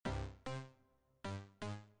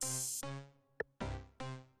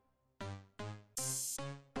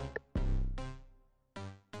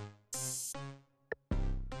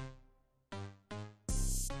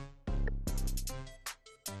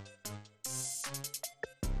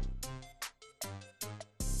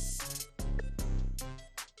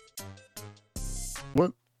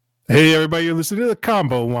What? Hey, everybody, you're listening to the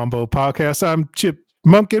Combo Wombo podcast. I'm Chip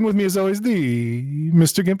Mumpkin. With me, as always, the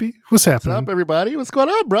Mr. Gimpy. What's happening? What's up, everybody? What's going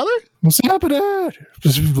on, brother? What's happening?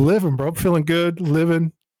 Just living, bro. Feeling good,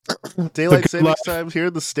 living. Daylight savings time here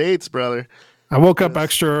in the States, brother. I woke up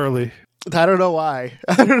extra early. I don't know why.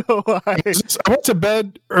 I went to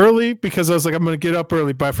bed early because I was like, I'm going to get up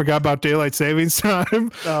early, but I forgot about daylight savings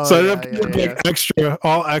time. So I ended up getting extra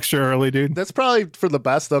early, dude. That's probably for the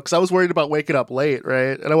best, though, because I was worried about waking up late,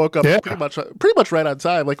 right? And I woke up pretty much right on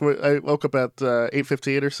time. Like, I woke up at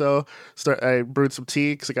 8:15 or so. I brewed some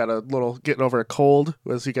tea because I got a little getting over a cold,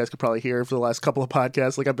 as you guys could probably hear for the last couple of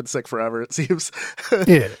podcasts. Like, I've been sick forever, it seems.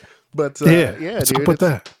 Yeah. But, what's dude. Up with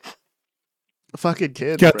that? Fucking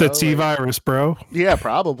kid. Got the T virus, bro. Yeah,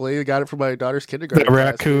 probably. I got it from my daughter's kindergarten. The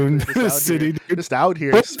raccoon city, dude. Just out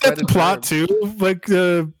here. What's that plot too? Like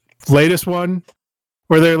the latest one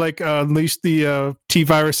where they're like unleashed the T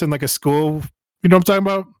virus in like a school. You know what I'm talking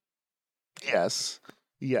about? Yes.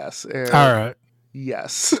 All right.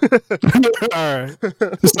 Yes. All right.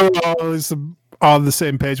 So we're all on the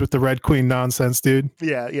same page with the Red Queen nonsense, dude.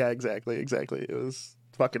 Yeah, exactly. It was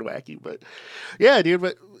fucking wacky, but yeah, dude.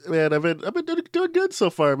 But man, I've been doing good so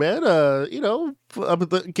far, man. The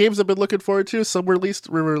games I've been looking forward to. Some were released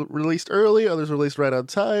early, others were released right on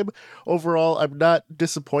time. Overall, I'm not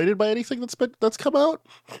disappointed by anything that's come out.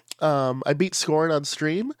 I beat Scorn on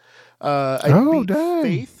stream. I beat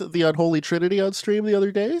Faith, the Unholy Trinity, on stream the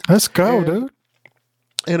other day. Let's go, dude.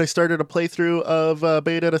 And I started a playthrough of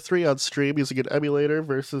Bayonetta 3 on stream using an emulator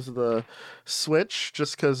versus the Switch,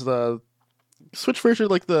 just because the Switch version,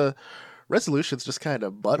 like, the resolution's just kind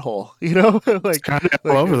of butthole, you know? Like, it's kind of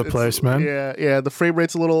all over the place, man. Yeah. The frame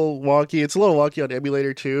rate's a little wonky. It's a little wonky on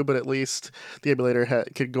emulator too, but at least the emulator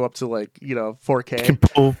can go up to 4K. You can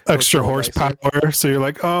pull extra horsepower, so you're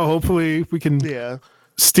like, oh, hopefully we can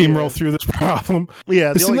steamroll through this problem.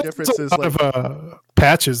 Yeah, the only difference is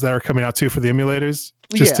patches that are coming out too for the emulators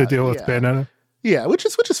just to deal with Bayonetta. Yeah, which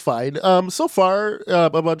is fine. So far,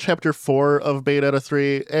 I'm on chapter 4 of Bayonetta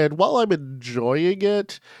 3, and while I'm enjoying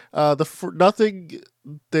it, nothing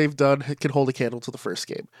they've done can hold a candle to the first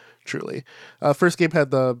game, truly. First game had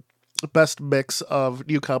the best mix of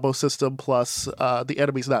new combo system plus the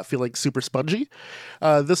enemies not feeling super spongy.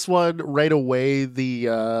 This one, right away, the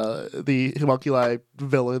homunculi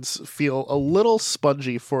villains feel a little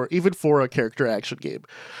spongy for a character action game.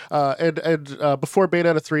 And before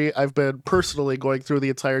Bayonetta 3, I've been personally going through the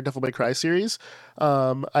entire Devil May Cry series.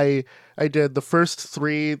 I did the first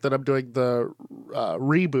 3, then I'm doing the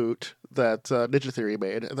reboot that Ninja Theory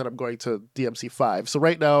made, and then I'm going to DMC 5. So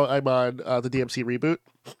right now I'm on the DMC reboot.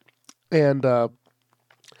 And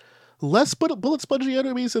less bullet spongy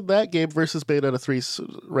enemies in that game versus Bayonetta 3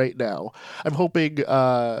 right now. I'm hoping, like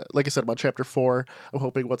I said, I'm on chapter 4. I'm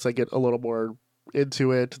hoping once I get a little more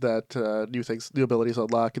into it that new abilities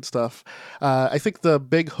unlock and stuff. I think the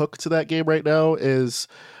big hook to that game right now is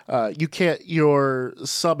your creature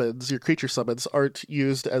summons aren't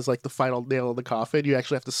used as like the final nail in the coffin. You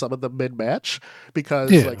actually have to summon them mid-match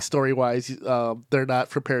because like story-wise they're not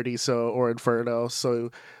from Paradiso or Inferno,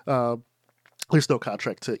 so there's no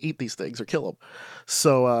contract to eat these things or kill them.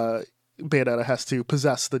 So Bayonetta has to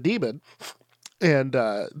possess the demon and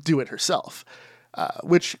do it herself.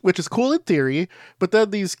 Which is cool in theory, but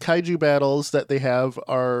then these kaiju battles that they have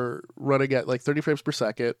are running at like 30 frames per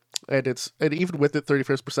second, and even with it 30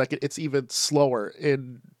 frames per second, it's even slower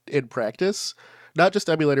in practice, not just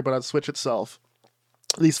emulator but on Switch itself.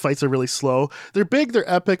 These fights are really slow. They're big,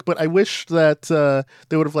 they're epic, but I wish that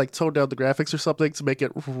they would have like toned down the graphics or something to make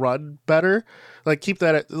it run better. Like keep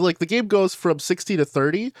that at, like the game goes from 60 to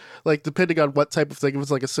 30, like depending on what type of thing, if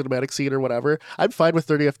it's like a cinematic scene or whatever. I'm fine with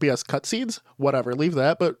 30 FPS cutscenes, whatever, leave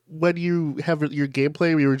that. But when you have your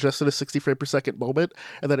gameplay, we were just in a 60 frame per second moment,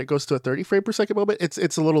 and then it goes to a 30 frame per second moment,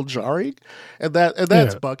 it's a little jarring, and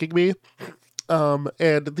that's bugging me.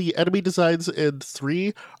 And the enemy designs in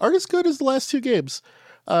 3 aren't as good as the last 2 games.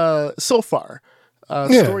 So far.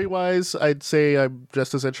 Story-wise, I'd say I'm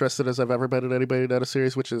just as interested as I've ever been in any Bayonetta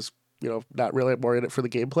series, which is, not really. I'm more in it for the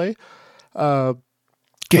gameplay. I'm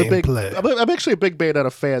actually a big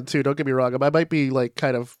Bayonetta fan, too. Don't get me wrong. I might be, like,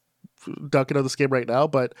 kind of dunking on this game right now,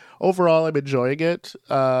 but overall I'm enjoying it.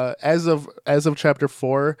 As of chapter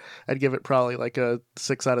 4, I'd give it probably like a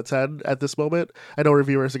 6 out of 10 at this moment. I know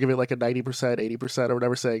reviewers are giving it like a 90%, 80% or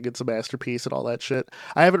whatever, saying it's a masterpiece and all that shit.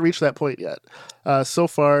 I haven't reached that point yet. So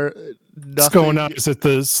far, nothing. What's going on? Is it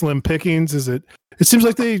the slim pickings? Is it seems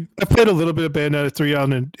like I played a little bit of Bayonetta 3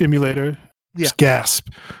 on an emulator. just gasp,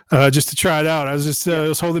 just to try it out. I was just I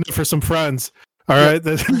was holding it for some friends. All right,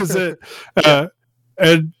 that was it.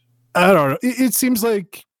 And I don't know. It seems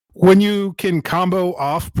like when you can combo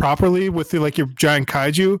off properly with your giant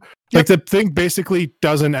kaiju, like the thing basically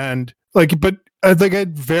doesn't end. Like, but I think I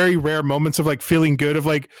had very rare moments of like feeling good of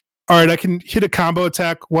like, all right, I can hit a combo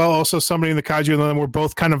attack while also summoning the kaiju, and then we're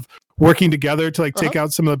both kind of working together to like take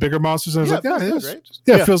out some of the bigger monsters. And I was like,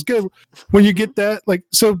 it feels good when you get that. Like,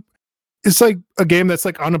 so it's like a game that's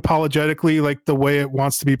like unapologetically like the way it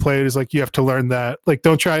wants to be played is like you have to learn that. Like,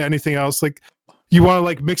 don't try anything else. Like, you want to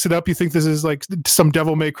like mix it up. You think this is like some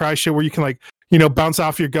Devil May Cry shit where you can like, you know, bounce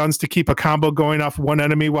off your guns to keep a combo going off one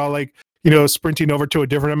enemy while like, you know, sprinting over to a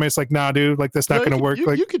different enemy. It's like, nah, dude, like that's not going to work. You,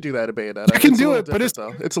 like you can do that in Bayonetta. You can do it, but it's a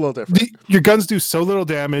little different. Your guns do so little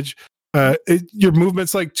damage. Your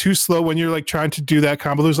movement's like too slow when you're like trying to do that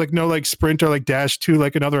combo. There's like no like sprint or like dash to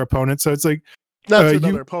like another opponent. So it's like not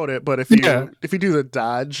another opponent, but if you do the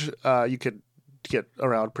dodge, you can get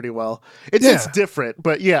around pretty well. It's different,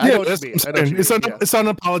 but I know what you mean. It's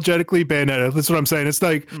unapologetically Bayonetta. That's what I'm saying. It's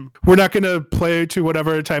like we're not going to play to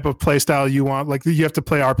whatever type of play style you want. Like you have to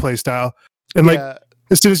play our play style, and like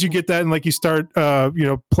as soon as you get that and like you start, you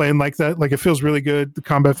know, playing like that, like it feels really good. The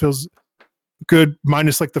combat feels good,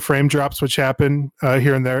 minus like the frame drops which happen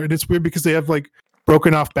here and there. And it's weird because they have like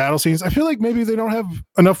broken off battle scenes. I feel like maybe they don't have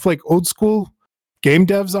enough like old school game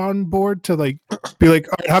devs on board to like be like,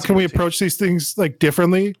 all right, how can we approach these things like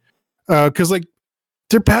differently? Because like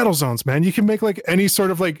they're battle zones, man. You can make like any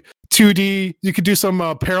sort of like 2D. You could do some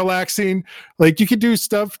parallaxing. Like you could do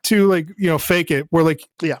stuff to like, you know, fake it. Where like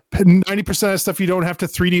 90% of stuff you don't have to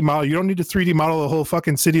 3D model. You don't need to 3D model the whole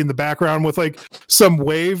fucking city in the background with like some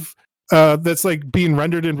wave that's like being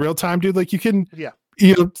rendered in real time, dude. Like you can,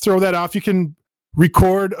 you know, throw that off. You can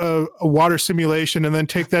record a water simulation and then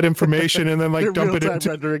take that information and then like dump it into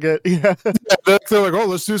rendering it. They're like, oh,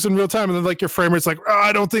 let's do this in real time, and then like your frame rate's like, oh,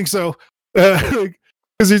 I don't think so,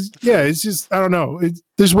 because it's just I don't know.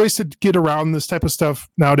 There's ways to get around this type of stuff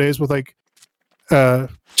nowadays with like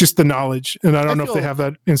just the knowledge, and I don't know if they have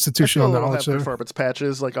that institutional knowledge. Have performance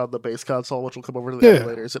patches like on the base console, which will come over to the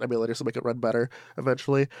emulators, and emulators will make it run better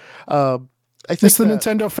eventually. I think it's the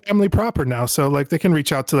Nintendo family proper now, so like they can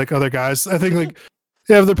reach out to like other guys. I think like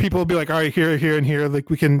other people will be like, all right, here, and here,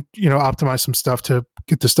 like we can, you know, optimize some stuff to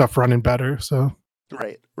get the stuff running better. So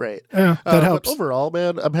right, yeah, that helps. But overall,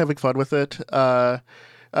 man, I'm having fun with it.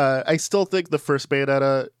 I still think the first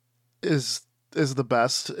Bayonetta is the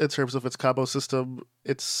best in terms of its combo system,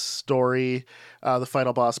 its story, the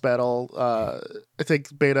final boss battle. I think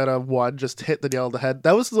Bayonetta 1 just hit the nail on the head.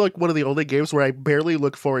 That was like one of the only games where I barely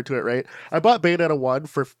look forward to it, right? I bought Bayonetta 1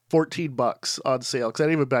 for $14 on sale because I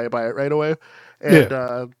didn't even buy it right away.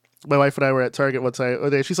 And my wife and I were at Target one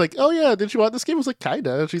day. She's like, oh yeah, did you want this game? I was like,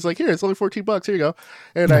 kinda. And she's like, here, it's only $14. Here you go.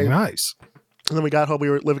 And nice. And then we got home. We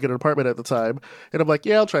were living in an apartment at the time, and I'm like,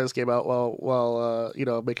 "Yeah, I'll try this game out while you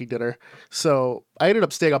know, making dinner." So I ended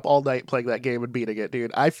up staying up all night playing that game and beating it,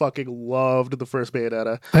 dude. I fucking loved the first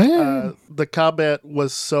Bayonetta. The combat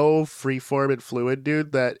was so freeform and fluid,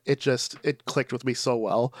 dude, that it clicked with me so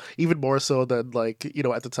well. Even more so than like, you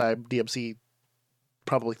know, at the time DMC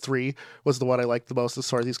probably 3 was the one I liked the most as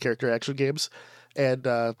far as these character action games, and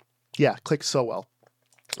clicked so well.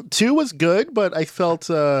 2 was good, but I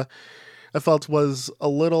felt was a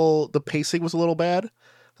little, the pacing was a little bad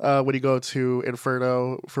when you go to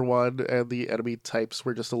Inferno for one, and the enemy types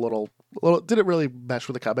were just a little didn't really mesh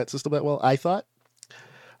with the combat system that well, I thought.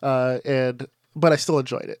 But I still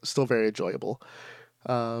enjoyed it, still very enjoyable.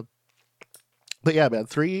 But yeah, man,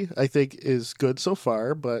 3 I think is good so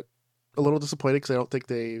far, but a little disappointing because I don't think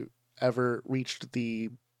they ever reached the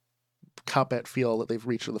combat feel that they've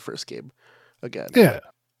reached in the first game again. Yeah.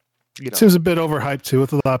 You know. Seems a bit overhyped too,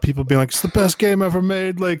 with a lot of people being like, it's the best game ever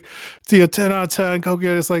made, like the 10 out of 10, go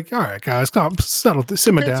get it. It's like, all right, guys,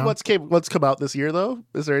 simmer down. What's come out this year though?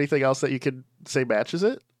 Is there anything else that you could say matches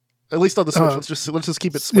it? At least on the Switch. Let's just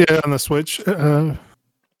keep it Switch. Yeah, on the Switch.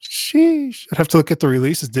 Sheesh. I'd have to look at the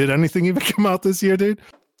releases. Did anything even come out this year, dude?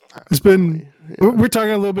 It's been we're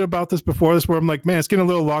talking a little bit about this before this, where I'm like, man, it's getting a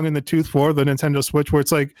little long in the tooth for the Nintendo Switch, where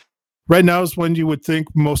it's like right now is when you would think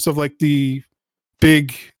most of like the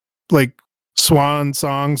big like swan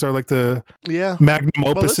songs are like the magnum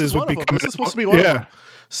opuses would be coming. This is supposed to be one of them.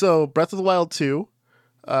 So Breath of the Wild 2,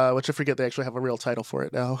 which I forget they actually have a real title for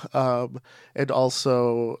it now, and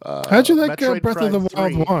also how'd you like Breath of the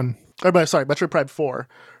Wild 1? Metroid Prime 4.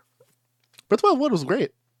 Breath of the Wild 1 was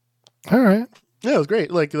great. All right. Yeah, it was great.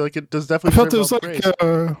 Like it does definitely. I felt it was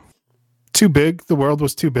like too big. The world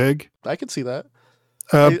was too big. I could see that.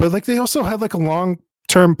 But like they also had like a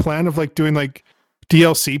long-term plan of like doing like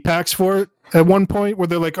DLC packs for it at one point, where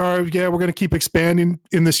they're like, "Oh yeah, we're gonna keep expanding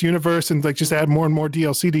in this universe and like just add more and more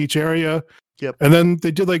DLC to each area." Yep. And then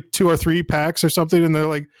they did like 2 or 3 packs or something, and they're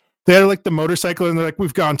like, they had like the motorcycle, and they're like,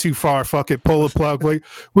 "We've gone too far. Fuck it, pull the plug." Like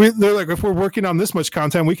they're like, if we're working on this much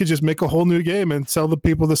content, we could just make a whole new game and sell the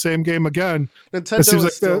people the same game again. Nintendo is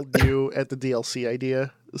like still new at the DLC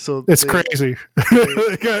idea, so it's crazy.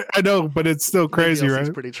 I know, but it's still crazy, right?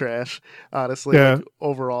 It's pretty trash, honestly. Yeah. Like,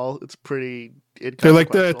 overall, it's pretty. They're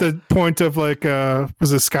like at the point of like,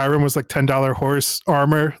 was it Skyrim was like $10 horse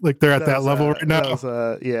armor? Like they're at that level right now.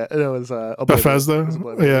 It was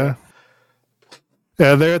Bethesda. Yeah.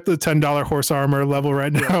 Yeah, they're at the $10 horse armor level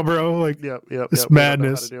right now, bro. Like, it's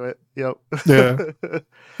madness. Do it. Yep. Yeah.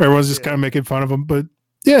 Everyone's just kind of making fun of them, but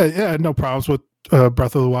yeah, no problems with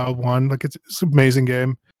Breath of the Wild 1. Like, it's an amazing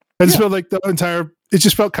game. I just felt like it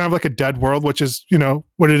just felt kind of like a dead world, which is,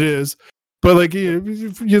 what it is. But like, they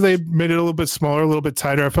made it a little bit smaller, a little bit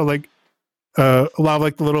tighter. I felt like a lot of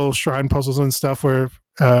like the little shrine puzzles and stuff were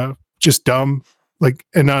just dumb, like,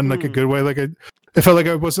 and not in like a good way. Like, I felt like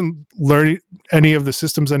I wasn't learning any of the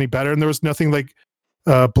systems any better, and there was nothing like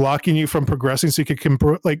blocking you from progressing, so you could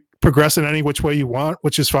progress in any which way you want,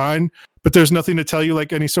 which is fine. But there's nothing to tell you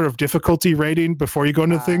like any sort of difficulty rating before you go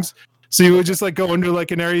into things. So you would just like go into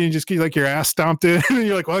like an area and just get like your ass stomped in, and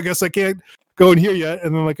you're like, well, I guess I can't go in here yet.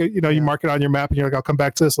 And then like you mark it on your map, and you're like, I'll come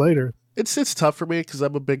back to this later. It's tough for me because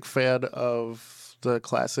I'm a big fan of the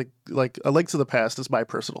classic. Like, A Link to the Past is my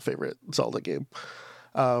personal favorite Zelda game,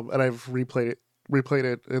 and I've replayed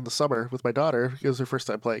it in the summer with my daughter. It was her first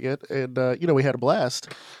time playing it, and we had a blast.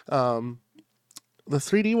 The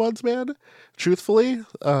 3D ones, man, truthfully,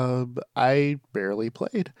 I barely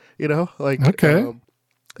played. Okay.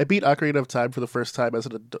 I beat Ocarina of Time for the first time as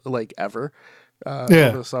ever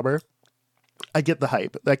over the summer. I get the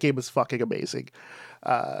hype. That game is fucking amazing.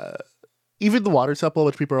 Even the Water Temple,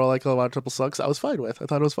 which people are all like, "Oh, the Water Temple sucks," I was fine with. I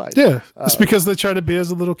thought it was fine. Yeah, it's because they try to be as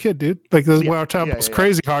a little kid, dude. Like the Water Temple was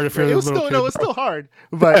crazy hard if you're a little kid. No, it was still hard,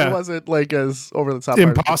 but it wasn't like as over the top.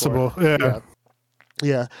 Impossible.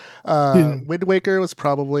 Yeah. Wind Waker was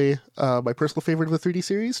probably my personal favorite of the 3D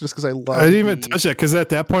series, just because I love. I didn't even touch it because at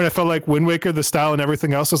that point I felt like Wind Waker, the style and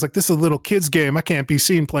everything else, I was like, this is a little kid's game. I can't be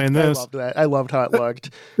seen playing this. I loved that. I loved how it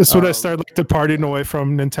looked. That's when I started departing away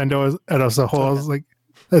from Nintendo as a whole. I was like,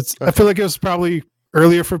 I feel like it was probably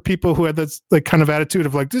earlier for people who had that like kind of attitude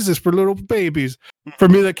of like, this is for little babies. For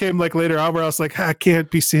me, that came like later on where I was like, I can't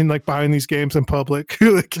be seen like buying these games in public.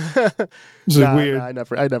 Like, it's weird. I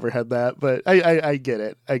never had that, but I get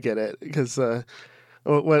it because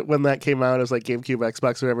when that came out, it was like GameCube,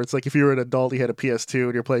 Xbox, whatever. It's like if you were an adult, you had a PS2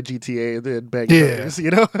 and you're playing GTA and then Bang Brothers,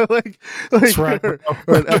 like that's right, or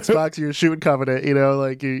an Xbox, you're shooting Covenant,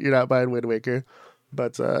 like you're not buying Wind Waker.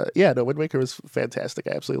 But Wind Waker was fantastic.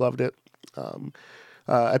 I absolutely loved it.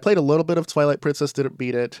 I played a little bit of Twilight Princess, didn't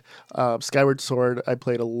beat it. Skyward Sword, I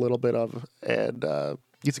played a little bit of, and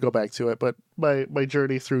need to go back to it. But my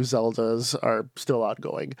journey through Zeldas are still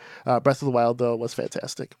ongoing. Breath of the Wild, though, was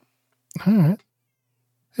fantastic. All right.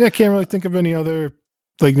 Yeah, I can't really think of any other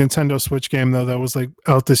like Nintendo Switch game though that was like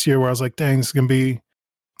out this year where I was like, dang,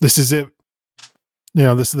 this is it.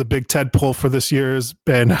 This is the big Ted pull for this year's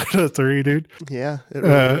Bayonetta 3, dude. Yeah, it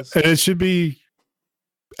really is. And it should be.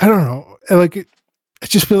 I don't know. Like, I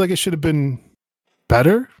just feel like it should have been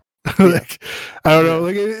better. Like, I don't know.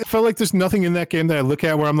 Like, it felt like there's nothing in that game that I look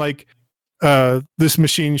at where I'm like, this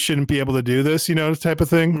machine shouldn't be able to do this, type of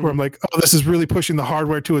thing. Mm-hmm. Where I'm like, oh, this is really pushing the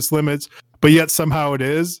hardware to its limits, but yet somehow it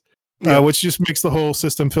is. Which just makes the whole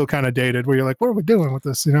system feel kind of dated. Where you're like, what are we doing with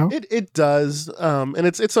this? It does, and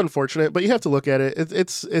it's unfortunate, but you have to look at it.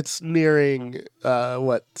 It's nearing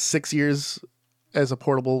 6 years as a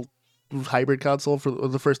portable hybrid console for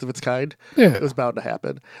the first of its kind. Yeah, it was bound to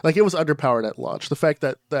happen. Like, it was underpowered at launch. The fact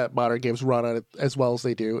that modern games run on it as well as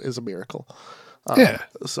they do is a miracle.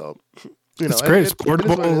 So it's great. It's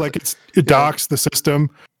portable. It docks the system.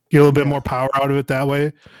 Get a little bit more power out of it that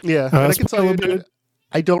way. Yeah, and I can tell you, dude,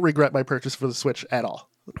 I don't regret my purchase for the Switch at all.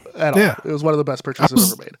 Yeah, it was one of the best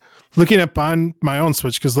purchases I've ever made. Looking at buying my own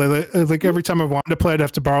Switch because like every time I wanted to play, I'd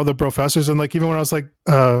have to borrow the professors, and like even when I was like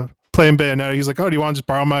playing Bayonetta, he's like, "Oh, do you want to just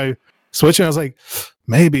borrow my Switch?" And I was like,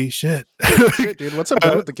 "Maybe, shit." Shit, dude. Once I'm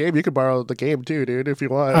done with the game, you can borrow the game too, dude, if you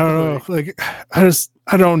want. I don't know. Like,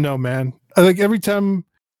 I don't know, man. Every time,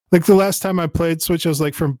 like the last time I played Switch, I was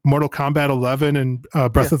like from Mortal Kombat 11 and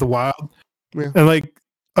Breath of the Wild, and like.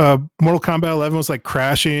 Mortal Kombat 11 was like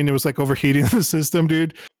crashing. It was like overheating the system,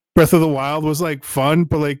 dude. Breath of the Wild was like fun,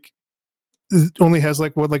 but like it only has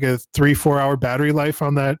like a 3-4 hour battery life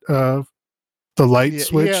on that the light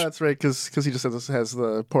switch. Yeah, that's right. Because he just has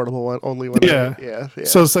the portable one, only one. Yeah. Right? Yeah.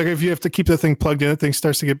 So it's like if you have to keep the thing plugged in, the thing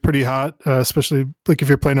starts to get pretty hot, especially like if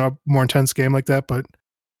you're playing a more intense game like that. But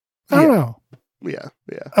I don't know. Yeah.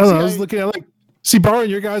 I don't know. I was looking at borrowing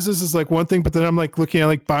your guys' is like one thing, but then I'm like looking at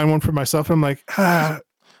like buying one for myself. And I'm like,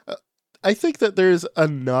 I think that there's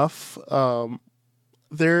enough.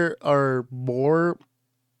 There are more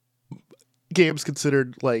games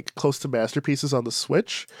considered like close to masterpieces on the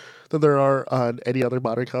Switch than there are on any other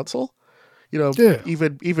modern console.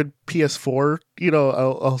 Even PS4.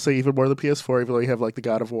 I'll say even more than PS4. Even though you have like the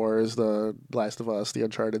God of Wars, the Last of Us, the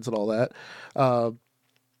Uncharted, and all that.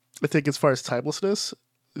 I think as far as timelessness,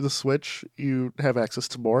 the Switch, you have access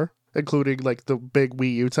to more, including like the big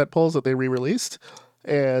Wii U tentpoles that they re-released.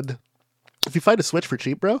 And if you find a Switch for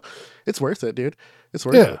cheap, bro, it's worth it, dude. It's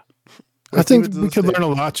worth it. I think we could learn a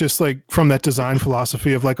lot just like from that design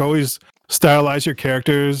philosophy of like always stylize your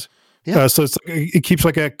characters. Yeah. So it's it keeps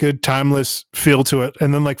like a good timeless feel to it,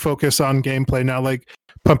 and then like focus on gameplay now, like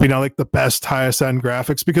pumping out like the best highest end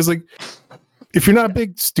graphics, because like if you're not a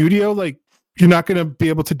big studio, like you're not going to be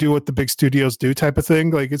able to do what the big studios do type of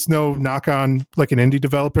thing. Like it's no knock on like an indie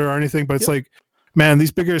developer or anything, but it's like, man,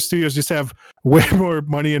 these bigger studios just have way more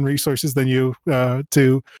money and resources than you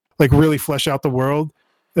to like really flesh out the world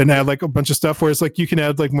and add like a bunch of stuff. Whereas like you can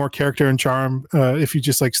add like more character and charm if you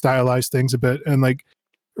just like stylize things a bit and like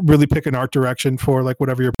really pick an art direction for like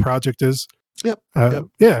whatever your project is.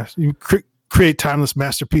 Yeah, you create timeless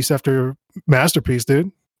masterpiece after masterpiece,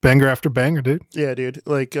 dude. Banger after banger, dude. Yeah, dude.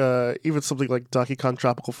 Like even something like Donkey Kong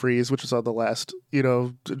Tropical Freeze, which was on the last,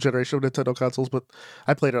 generation of Nintendo consoles, but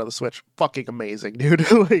I played it on the Switch. Fucking amazing, dude.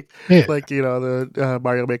 the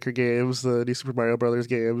Mario Maker games, the new Super Mario Brothers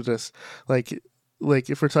games, just like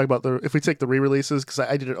if we're talking about if we take the re-releases, because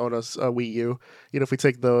I didn't own a Wii U, if we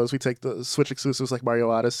take those, we take the Switch exclusives like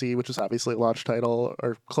Mario Odyssey, which is obviously a launch title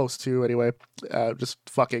or close to anyway, just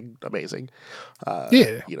fucking amazing.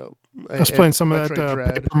 I was playing some of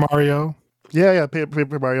that Paper Mario. Yeah,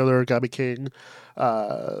 Paper Mario, the Origami King,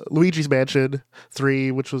 Luigi's Mansion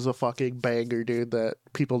 3, which was a fucking banger, dude. That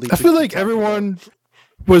people need. I feel like everyone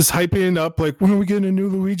was hyping up like, when are we getting a new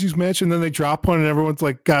Luigi's Mansion? Then they drop one and everyone's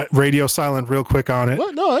like got radio silent real quick on it.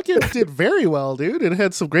 What? No, that game did very well, dude. It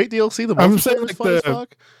had some great DLC. I'm saying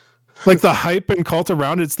like the hype and cult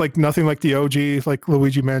around it's like nothing like the OG like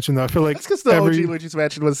Luigi Mansion though. I feel like that's because the OG Luigi's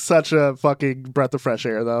Mansion was such a fucking breath of fresh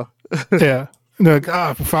air though. Yeah. Like,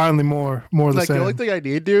 finally more the like same. The only thing I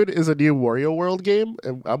need, dude, is a new Wario World game,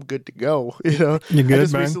 and I'm good to go. You good, I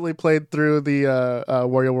just man? recently played through the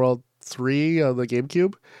Wario World 3 on the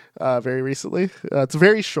GameCube very recently. It's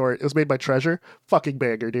very short. It was made by Treasure. Fucking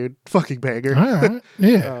banger, dude. Fucking banger. All right.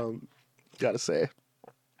 Yeah. Gotta say.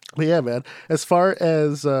 But yeah, man. As far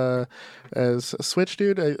as Switch,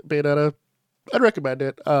 dude, Bayonetta, I'd recommend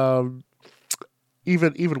it.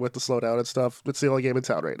 Even with the slowdown and stuff, it's the only game in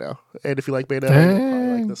town right now. And if you like Bayonetta, you'll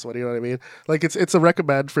probably like this one. You know what I mean? Like it's a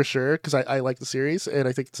recommend for sure because I like the series and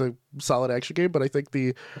I think it's a solid action game. But I think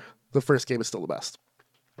the first game is still the best.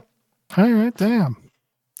 All right, damn.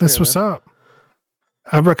 That's what's up.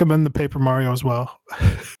 I recommend the Paper Mario as well.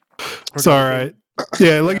 It's all right.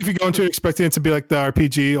 Yeah, like if you go into it expecting it to be like the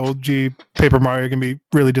RPG, old G Paper Mario, you can be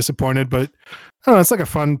really disappointed. But I don't know, it's like a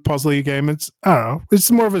fun puzzly game. I don't know.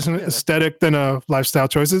 It's more of an aesthetic than a lifestyle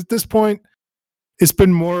choice. At this point, it's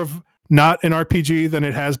been more of not an RPG than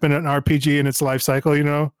it has been an RPG in its life cycle,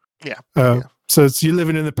 Yeah. So it's you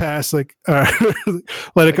living in the past, like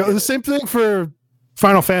let it go. The same thing for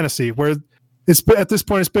Final Fantasy, where it's at this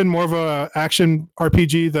point it's been more of a action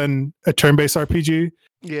RPG than a turn-based RPG.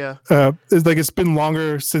 Yeah, it's been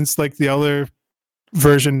longer since like the other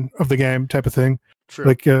version of the game type of thing. True.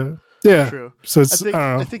 Like True. So it's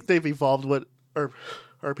I think they've evolved what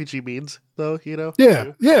RPG means, though.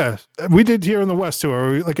 Yeah, yeah. We did here in the West too.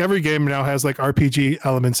 Where like every game now has like RPG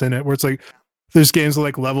elements in it, where it's like there's games with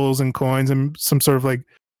like levels and coins and some sort of like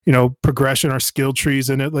progression or skill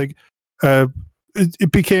trees in it. Like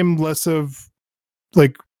it became less of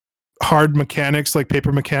like hard mechanics, like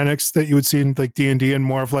paper mechanics that you would see in like D&D, and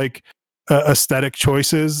more of like aesthetic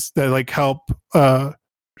choices that like help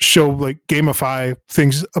show like gamify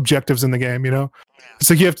things, objectives in the game. It's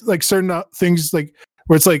like you have like certain things like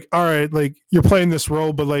where it's like, all right, like you're playing this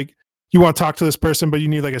role, but like you want to talk to this person, but you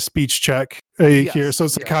need like a speech check here. So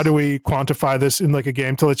it's like, how do we quantify this in like a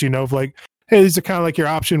game to let you know of like, hey, these are kind of like your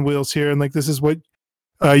option wheels here, and like this is what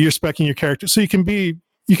you're specing your character, so you can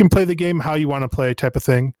play the game how you want to play, type of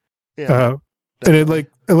thing. Yeah, and it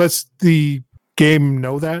lets the game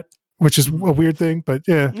know that, which is a weird thing, but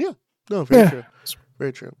yeah. No, very true.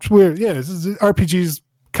 Very true. It's weird. Yeah, RPG is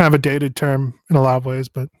kind of a dated term in a lot of ways,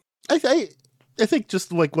 but I I think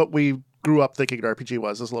just like what we grew up thinking an RPG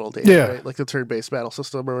was as little Dave, right? Like the turn-based battle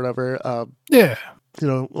system or whatever. Yeah. You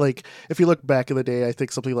know, like if you look back in the day, I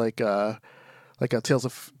think something like a Tales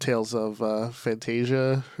of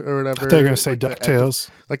Fantasia or whatever. They're gonna say DuckTales,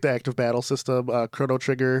 like the active battle system, Chrono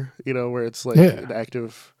Trigger. You know, where it's like an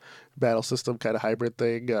active battle system kind of hybrid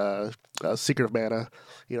thing. Secret of Mana.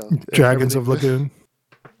 You know, Dragons of Lagoon.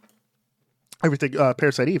 Everything.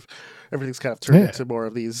 Parasite Eve. Everything's kind of turned into more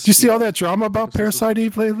of these. Did you see all that drama about Parasite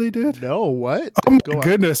Eve lately, dude? No, what? Oh my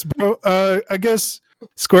goodness, bro. I guess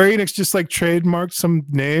Square Enix just like trademarked some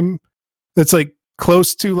name that's like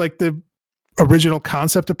close to like the original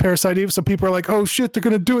concept of Parasite Eve. So people are like, "Oh shit, they're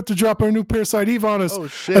gonna do it to drop our new Parasite Eve on us." Oh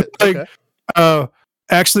shit! And, like,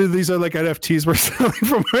 actually, these are like NFTs we're selling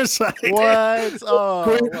from Parasite. What?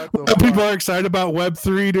 Oh, what people are excited about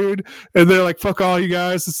Web3, dude, and they're like, "Fuck all you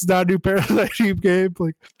guys! This is not a new Parasite Eve game."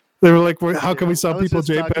 Like, they were like, "How can we sell people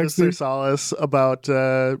JPEGs?" Sir Solace about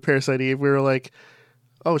Parasite Eve. We were like,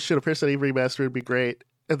 "Oh shit, a Parasite Eve remaster would be great."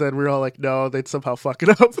 And then we were all like, no, they'd somehow fuck it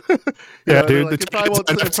up. Dude. Like, it probably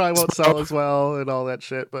won't sell as well and all that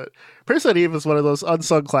shit. But Parasite Eve is one of those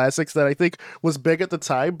unsung classics that I think was big at the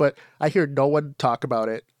time, but I hear no one talk about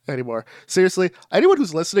it anymore. Seriously, anyone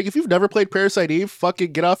who's listening, if you've never played Parasite Eve,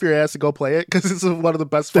 fucking get off your ass and go play it, because it's one of the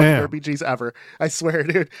best fucking RPGs ever. I swear,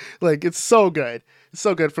 dude. Like, it's so good. It's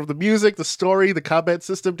so good. From the music, the story, the combat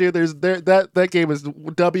system, dude. That game is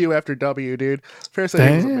W after W, dude.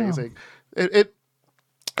 Parasite Eve is amazing.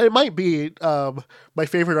 It might be my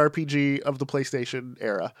favorite RPG of the PlayStation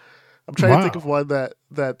era. I'm trying to think of one that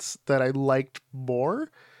I liked more.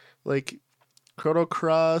 Like Chrono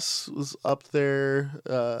Cross was up there,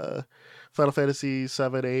 Final Fantasy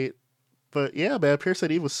 7, 8. But yeah, man,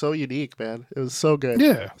 Parasite Eve was so unique, man. It was so good.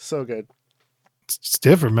 Yeah. So good. It's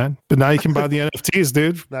different, man. But now you can buy the NFTs,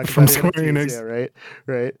 dude. From Square Enix. Yeah,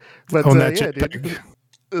 right. But yeah, dude.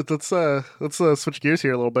 Let's switch gears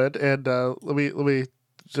here a little bit, and let me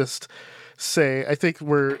just say, I think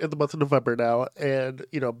we're in the month of November now, and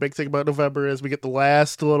big thing about November is we get the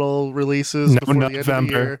last little releases before the end of the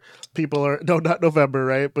year. People are not November,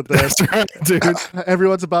 right? But that's right, dude.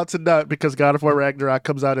 Everyone's about to nut because God of War Ragnarok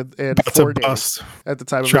comes out in 4 days at the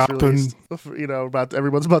time of its release.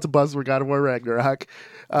 Everyone's about to buzz for God of War Ragnarok.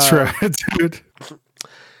 That's right, dude.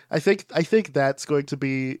 I think that's going to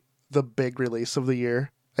be the big release of the year.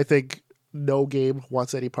 I think no game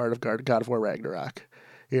wants any part of God of War Ragnarok.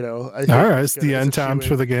 I think all right, it's the end times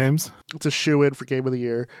for the games. It's a shoe-in for Game of the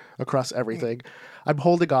Year across everything. I'm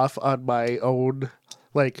holding off on my own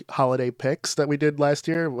holiday picks that we did last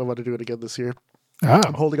year. I want to do it again this year.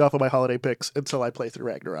 I'm holding off on my holiday picks until I play through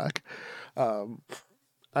Ragnarok. I'm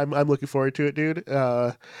looking forward to it, dude.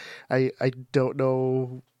 I don't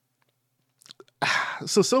know.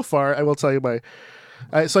 So far, I will tell you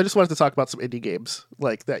so I just wanted to talk about some indie games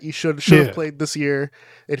that you should have played this year.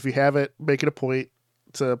 And if you haven't, make it a point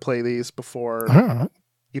to play these before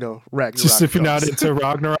Ragnarok. Just if you're not into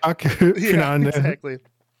Ragnarok, exactly.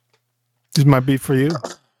 This might be for you.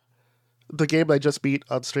 The game I just beat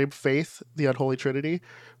on stream, Faith, the Unholy Trinity,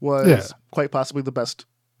 was quite possibly the best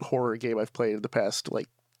horror game I've played in the past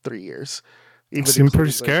 3 years. You seem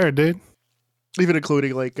pretty scared, dude. Even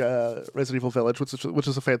including Resident Evil Village, which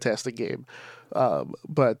is a fantastic game.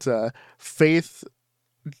 But Faith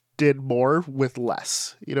did more with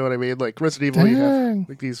less. You know what I mean? Resident Evil, you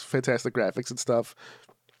have these fantastic graphics and stuff.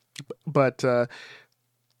 But the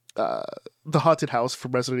haunted house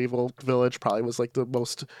from Resident Evil Village probably was the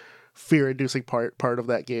most fear-inducing part of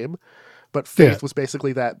that game. But Faith was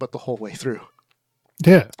basically that, but the whole way through.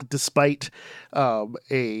 Yeah. Despite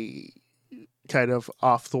a kind of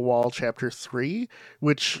off-the-wall Chapter 3,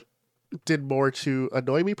 which did more to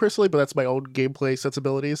annoy me personally, but that's my own gameplay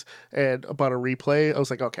sensibilities. And upon a replay, I was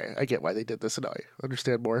like, okay, I get why they did this, and I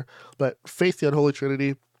understand more. But Faith, the Unholy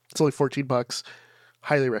Trinity, it's only $14.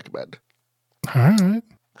 Highly recommend. All right.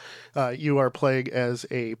 You are playing as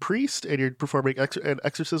a priest, and you're performing an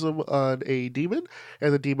exorcism on a demon,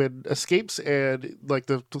 and the demon escapes, and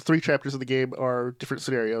the 3 chapters of the game are different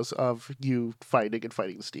scenarios of you finding and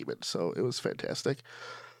fighting this demon. So it was fantastic.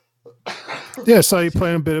 Yeah, so you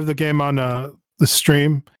playing a bit of the game on the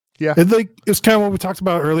stream. Yeah, it's kind of what we talked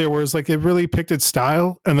about earlier, where it's it really picked its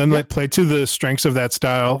style and then played to the strengths of that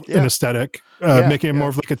style and aesthetic, making it more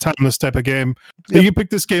of a timeless type of game. So you pick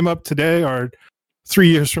this game up today or 3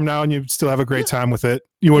 years from now, and you still have a great time with it.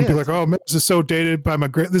 You wouldn't be like, "Oh man, this is so dated by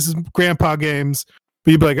this is grandpa games,"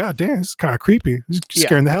 but you'd be like, "Oh damn, this is kind of creepy. It's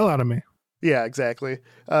scaring the hell out of me." Yeah, exactly.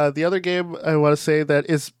 The other game I want to say that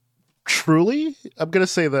is truly, I'm going to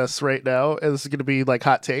say this right now, and this is going to be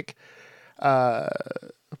hot take.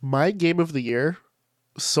 My game of the year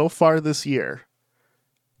so far this year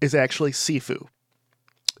is actually Sifu.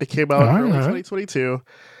 It came out early 2022.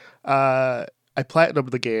 I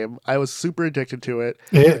platinumed the game. I was super addicted to it.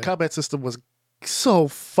 Yeah. The combat system was so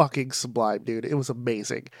fucking sublime, dude. It was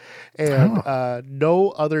amazing. And no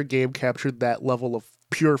other game captured that level of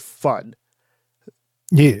pure fun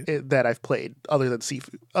that I've played other than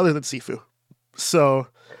Sifu. So,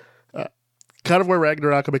 God of War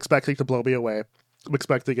Ragnarok, I'm expecting to blow me away. I'm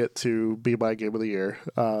expecting it to be my game of the year.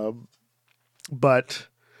 But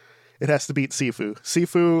it has to beat Sifu.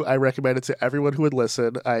 Sifu, I recommend it to everyone who would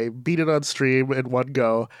listen. I beat it on stream in one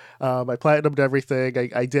go. I platinumed everything.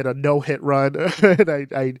 I did a no-hit run. And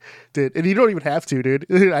I did, and you don't even have to,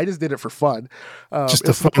 dude. I just did it for fun. Just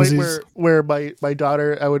the point where my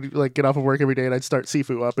daughter, I would like get off of work every day and I'd start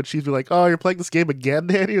Sifu up, and she'd be like, "Oh, you're playing this game again,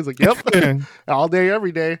 Daddy?" I was like, "Yep, all day,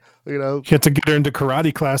 every day." You know, you have to get her into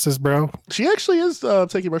karate classes, bro. She actually is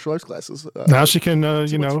taking martial arts classes. Now she can,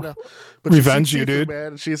 revenge you, dude.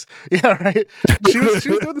 Man, she's right. She was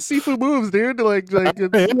doing the Sifu moves, dude. Like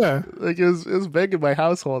it was big in my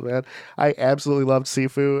household, man. I absolutely loved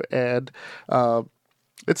Sifu, and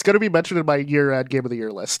it's going to be mentioned in my year-end game of the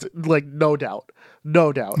year list. Like no doubt.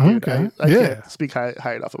 Dude. Okay, I can't speak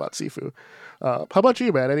high enough about Sifu. How about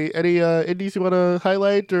you, man? Any indies you want to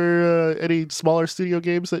highlight, or any smaller studio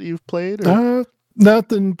games that you've played?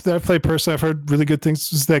 Nothing that I played personally. I've heard really good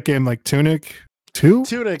things. Is that game like Tunic 2?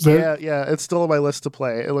 Tunic, yeah. It's still on my list to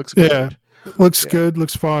play. It looks good. Yeah, looks good.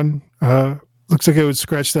 Looks fun. Looks like it would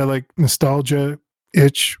scratch that like nostalgia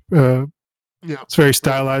itch. It's very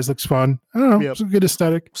stylized. Looks fun. I don't know. It's a good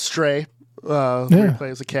aesthetic. Stray. Where you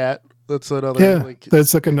play as a cat. That's another. Yeah,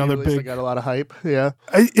 that's like another big. Got a lot of hype. Yeah,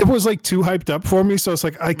 it was like too hyped up for me, so it's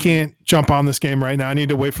like I can't jump on this game right now. I need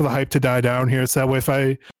to wait for the hype to die down here. So that way, if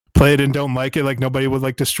I play it and don't like it, like nobody would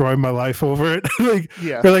like destroy my life over it.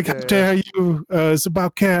 They're like, how dare you? It's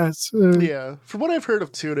about cats. Yeah, from what I've heard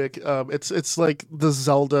of Tunic, it's like the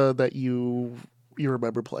Zelda that you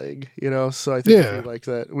remember playing, So I think if you like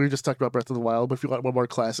that. We just talked about Breath of the Wild, but if you want one more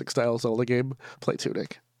classic style Zelda game, play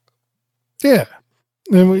Tunic. Yeah.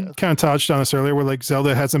 And we kind of touched on this earlier, where like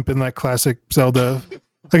Zelda hasn't been that classic Zelda.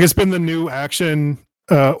 Like it's been the new action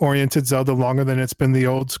oriented Zelda longer than it's been the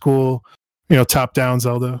old school, top down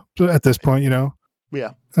Zelda at this point,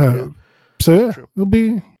 Yeah. So yeah, it'll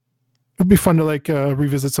be fun to like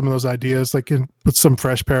revisit some of those ideas, like with some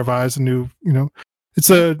fresh pair of eyes and new, it's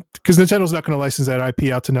because Nintendo's not going to license that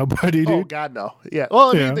IP out to nobody, dude. Oh God, no. Yeah.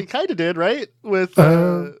 Well, I mean, they kind of did, right? With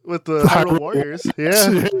the Hyrule Warriors.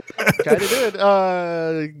 Yeah. Kind of did.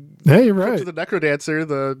 Yeah, you're right. The Necrodancer,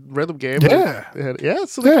 the rhythm game. Yeah.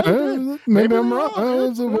 So maybe I'm wrong. I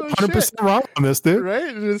was 100% wrong on this, dude.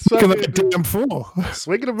 Right? It's looking like a damn fool.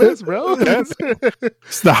 Swing and a miss, bro.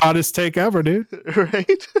 It's the hottest take ever, dude.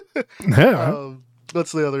 Right? Yeah.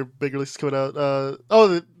 What's the other big release coming out?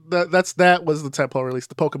 That was the tentpole release,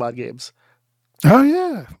 the Pokemon games. Oh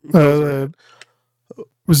yeah,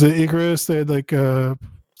 was it Icarus? They had like the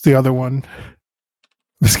other one.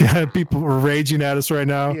 This guy, people were raging at us right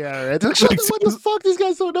now. Yeah, right. What the fuck? These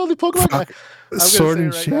guys don't know the Pokemon. Sword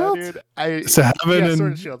and Shield. Sword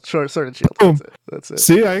and Shield. Sword and Shield. Boom. That's it.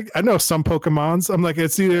 See, I know some Pokemons. I'm like,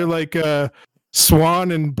 it's either like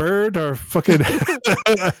Swan and Bird or fucking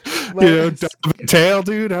Tail,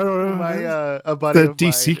 dude. I don't know. A buddy of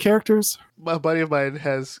DC mine, characters. A buddy of mine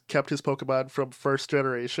has kept his Pokemon from first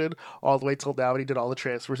generation all the way till now, and he did all the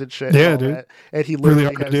transfers and shit. Yeah, dude. And he literally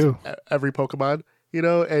has every Pokemon.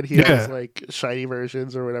 And he has like shiny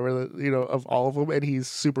versions or whatever, of all of them, and he's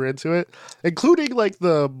super into it, including like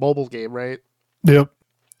the mobile game, right? Yep.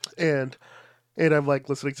 And I'm like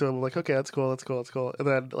listening to him, I'm like, okay, that's cool. And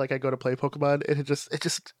then like I go to play Pokemon, and it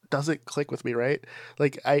just doesn't click with me, right?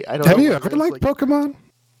 Like I don't. Have you ever liked Pokemon?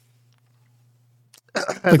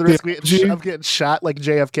 At the risk of getting shot like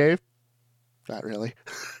JFK? Not really.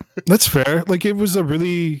 That's fair. Like it was a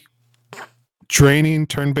really draining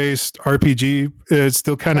turn-based RPG. It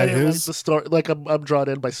still kind of is. Like the story, like I'm drawn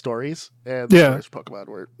in by stories, and the Pokemon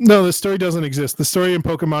were. No, the story doesn't exist. The story in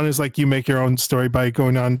Pokemon is like you make your own story by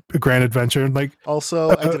going on a grand adventure. Like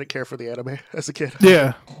also, I didn't care for the anime as a kid.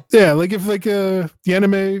 Yeah. Like if like the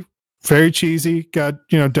anime very cheesy, got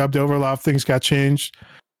dubbed over, a lot of things got changed.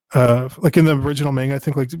 Like in the original manga, I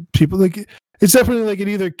think like people like. It's definitely like it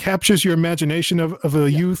either captures your imagination of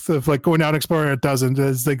a youth of like going out exploring, or it doesn't.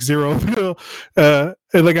 It's like zero. And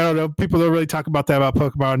like I don't know, people don't really talk about that about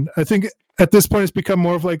Pokemon. I think at this point it's become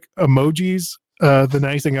more of like emojis than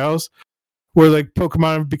anything else. Where like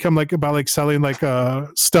Pokemon have become like about like selling like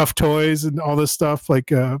stuffed toys and all this stuff,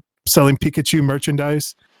 like selling Pikachu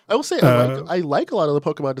merchandise. I will say I like a lot of the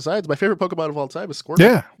Pokemon designs. My favorite Pokemon of all time is Squirtle.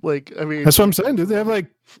 Yeah, like I mean, that's what I'm saying, dude. They have like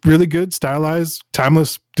really good, stylized,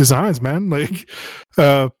 timeless designs, man. Like,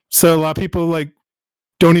 so a lot of people like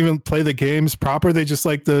don't even play the games proper. They just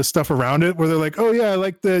like the stuff around it, where they're like, oh yeah, I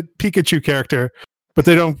like the Pikachu character, but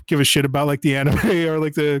they don't give a shit about like the anime or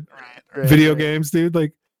like the video games, dude.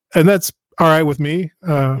 Like, and that's all right with me.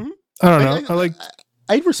 I don't know.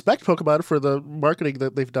 I respect Pokemon for the marketing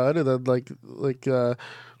that they've done, and then I like a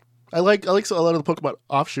lot of the Pokemon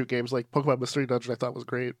offshoot games, like Pokemon Mystery Dungeon. I thought was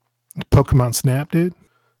great. Pokemon Snap, dude.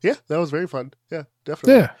 Yeah, that was very fun. Yeah,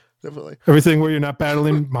 definitely. Yeah, definitely. Everything where you're not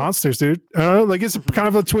battling monsters, dude. I don't know, like it's kind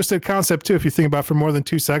of a twisted concept too. If you think about it for more than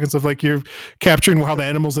 2 seconds of like you're capturing wild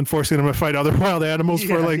animals and forcing them to fight other wild animals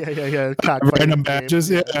for like random badges.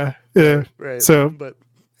 Yeah. Right. So, but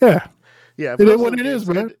yeah. Yeah, it is what it is,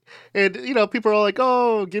 man. And you know, people are like,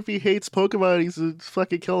 "Oh, Gimpy hates Pokemon. He's a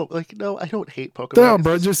fucking kill him." Like, no, I don't hate Pokemon. No,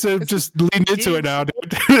 bro, just lean into it now,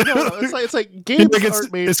 dude. No, it's like games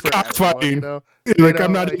aren't made for cockfighting. You know?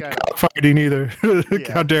 I'm not cockfighting either.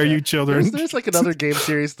 How dare you, children? There's like another game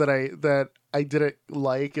series that I didn't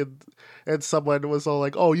like, and someone was all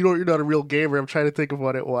like, "Oh, you're not a real gamer." I'm trying to think of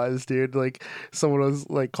what it was, dude. Like someone was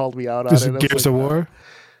like called me out on it. Gears of War.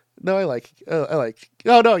 No, I like.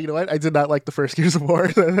 Oh no, you know what? I did not like the first Gears of War.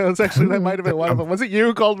 That might have been one of them. Was it you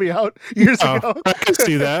who called me out years ago? I could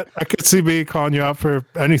see that. I could see me calling you out for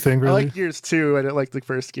anything. Really, I like Gears 2. I didn't like the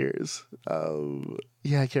first Gears.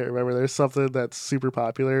 Yeah, I can't remember. There's something that's super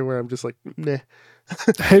popular where I'm just like, nah.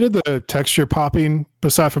 I hated the texture popping.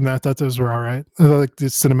 Aside from that, those were all right. I like the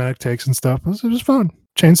cinematic takes and stuff. It was fun.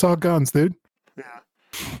 Chainsaw guns, dude. Yeah.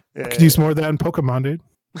 Could use more of that in Pokemon, dude.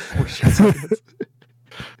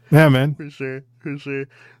 Yeah, man. For sure. I'm gonna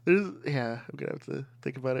have to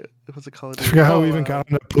think about it. What's it called? I forgot how we even got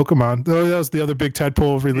into Pokemon. Oh, that was the other big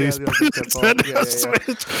tadpole release. But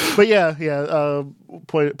yeah.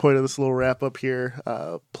 Point of this little wrap up here.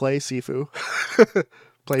 Play Sifu.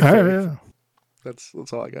 Play Fairy. Yeah. That's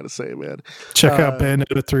all I gotta say, man. Check out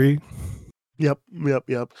Bayonetta 3. Yep.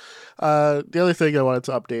 The other thing I wanted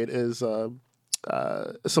to update is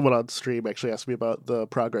someone on stream actually asked me about the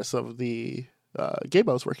progress of the game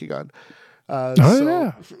I was working on.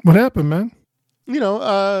 Yeah. What happened, man? You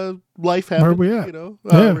know, life happened. Where are we at? You know,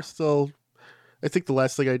 we're still. I think the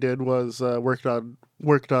last thing I did was worked on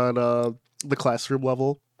the classroom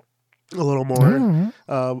level a little more.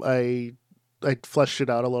 I fleshed it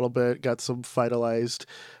out a little bit, got some finalized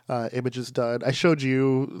images done. I showed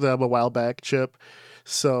you them a while back, Chip.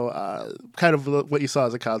 So kind of what you saw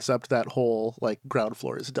as a concept, that whole like ground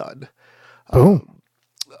floor is done.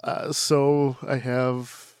 So I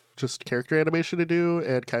have just character animation to do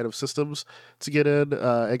and kind of systems to get in.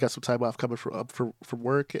 I got some time off coming from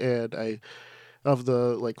work, and of the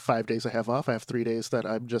like 5 days I have off, I have 3 days that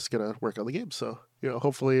I'm just gonna work on the game. So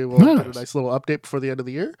hopefully we'll get a nice little update before the end of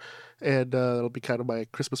the year, and it'll be kind of my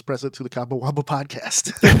Christmas present to the Combo Wombo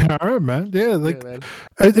podcast. All right, man. Yeah, man.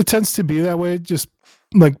 It tends to be that way, just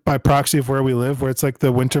like by proxy of where we live, where it's like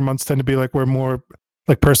the winter months tend to be like where more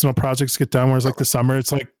like personal projects get done, whereas like the summer,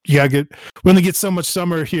 it's like we only get so much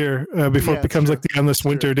summer here before it becomes like the endless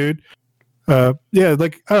winter, dude. Like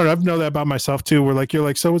I don't know, I've known that about myself too, where like you're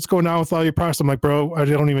like, so what's going on with all your projects? I'm like, bro, I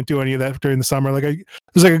don't even do any of that during the summer. Like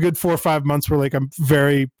there's like a good 4 or 5 months where like I'm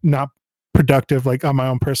very not productive like on my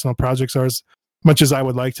own personal projects, or as much as I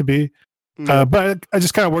would like to be. But I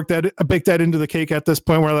just kind of baked that into the cake at this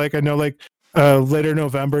point, where like I know like later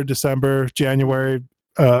November, December, January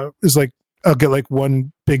is like I'll get like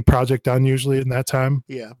one big project done usually in that time.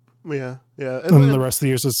 Yeah. And then the rest of the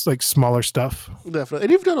years is like smaller stuff. Definitely.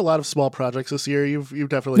 And you've done a lot of small projects this year. You've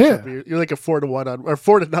definitely you're like a 4-1 or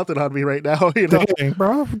 4-0 on me right now. You know, dang,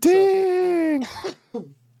 bro, dang.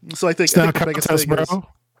 So I think the biggest thing is,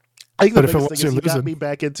 you got me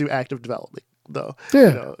back into active development, though.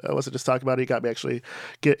 Yeah, I wasn't just talking about it. You got me actually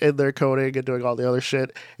get in there coding and doing all the other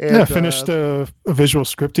shit. And, I finished a visual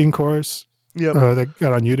scripting course. That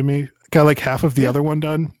got on Udemy. Got like half of the other one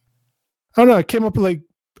done. I don't know. I came up with like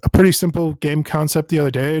a pretty simple game concept the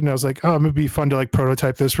other day, and I was like, oh, it would be fun to like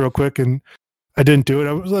prototype this real quick, and I didn't do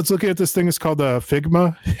it. Let's look at this thing. It's called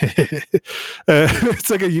Figma. It's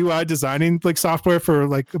like a UI designing like software for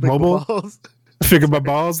like mobile. Figma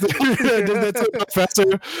balls. I did that to a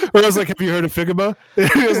professor. Where I was like, have you heard of Figma?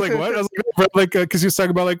 He was like, what? I was like, because he was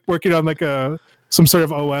talking about like working on like some sort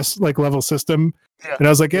of OS like level system. Yeah. And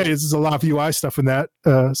I was like, hey, there's a lot of UI stuff in that,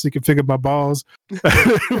 so you can figure my balls.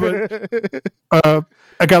 But I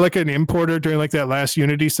got like an importer during like that last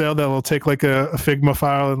Unity sale that will take like a Figma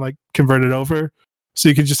file and like convert it over. So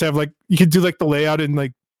you could just have like, you could do like the layout in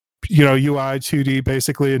like, UI 2D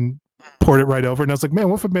basically, and port it right over. And I was like, man,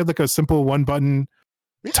 what if I made like a simple 1-button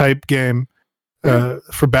type game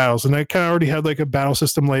for battles? And I kind of already had like a battle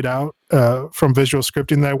system laid out from visual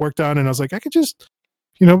scripting that I worked on, and I was like, I could just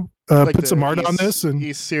like put some art on this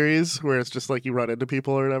and series where it's just like you run into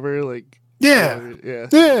people or whatever, like kind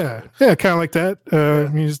of like that.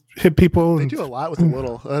 You just hit people. They do a lot with a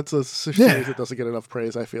little. That's a series that doesn't get enough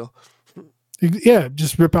praise, I feel. Yeah,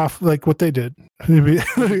 just rip off like what they did. That'd be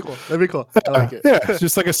cool. That'd be cool. I like it. Yeah, it's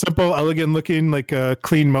just like a simple, elegant looking, like a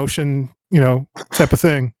clean motion, type of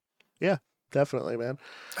thing. Yeah, definitely, man.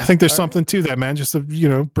 I think there's something to that, man. Just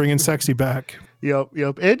bringing sexy back. Yep.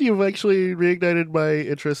 And you've actually reignited my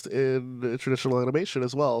interest in traditional animation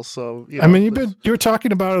as well. So I mean, you were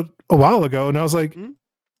talking about it a while ago, and I was like,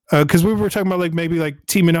 because we were talking about like maybe like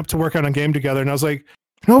teaming up to work on a game together, and I was like,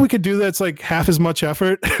 we could do that. It's like half as much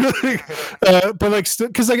effort, but like,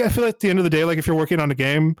 because like I feel like at the end of the day, like if you're working on a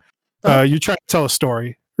game, you're trying to tell a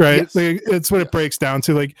story, right? Yes. Like it's what it breaks down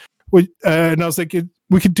to. Like, and I was like,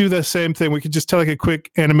 we could do the same thing. We could just tell like a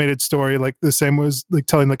quick animated story, like the same was like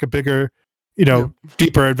telling like a bigger,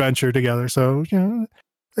 deeper adventure together. So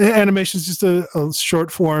animation is just a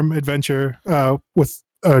short form adventure with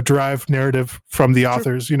a derived narrative from the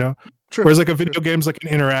authors, True. Whereas like a video game is like an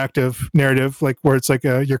interactive narrative, like where it's like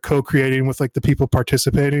you're co-creating with like the people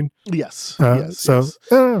participating. Yes.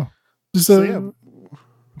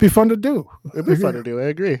 Be fun to do. It'd be fun to do. I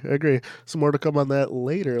agree. Some more to come on that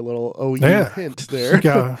later. A little hint there.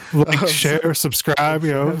 Like, share, subscribe.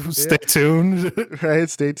 Stay tuned. Right,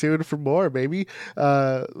 stay tuned for more, maybe.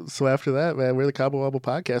 So after that, man, we're the Combo Wombo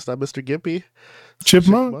Podcast. I'm Mr. Gimpy,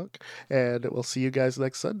 Chipmunk, and we'll see you guys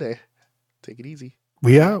next Sunday. Take it easy.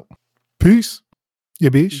 We out. Peace. Ya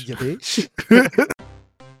bicho.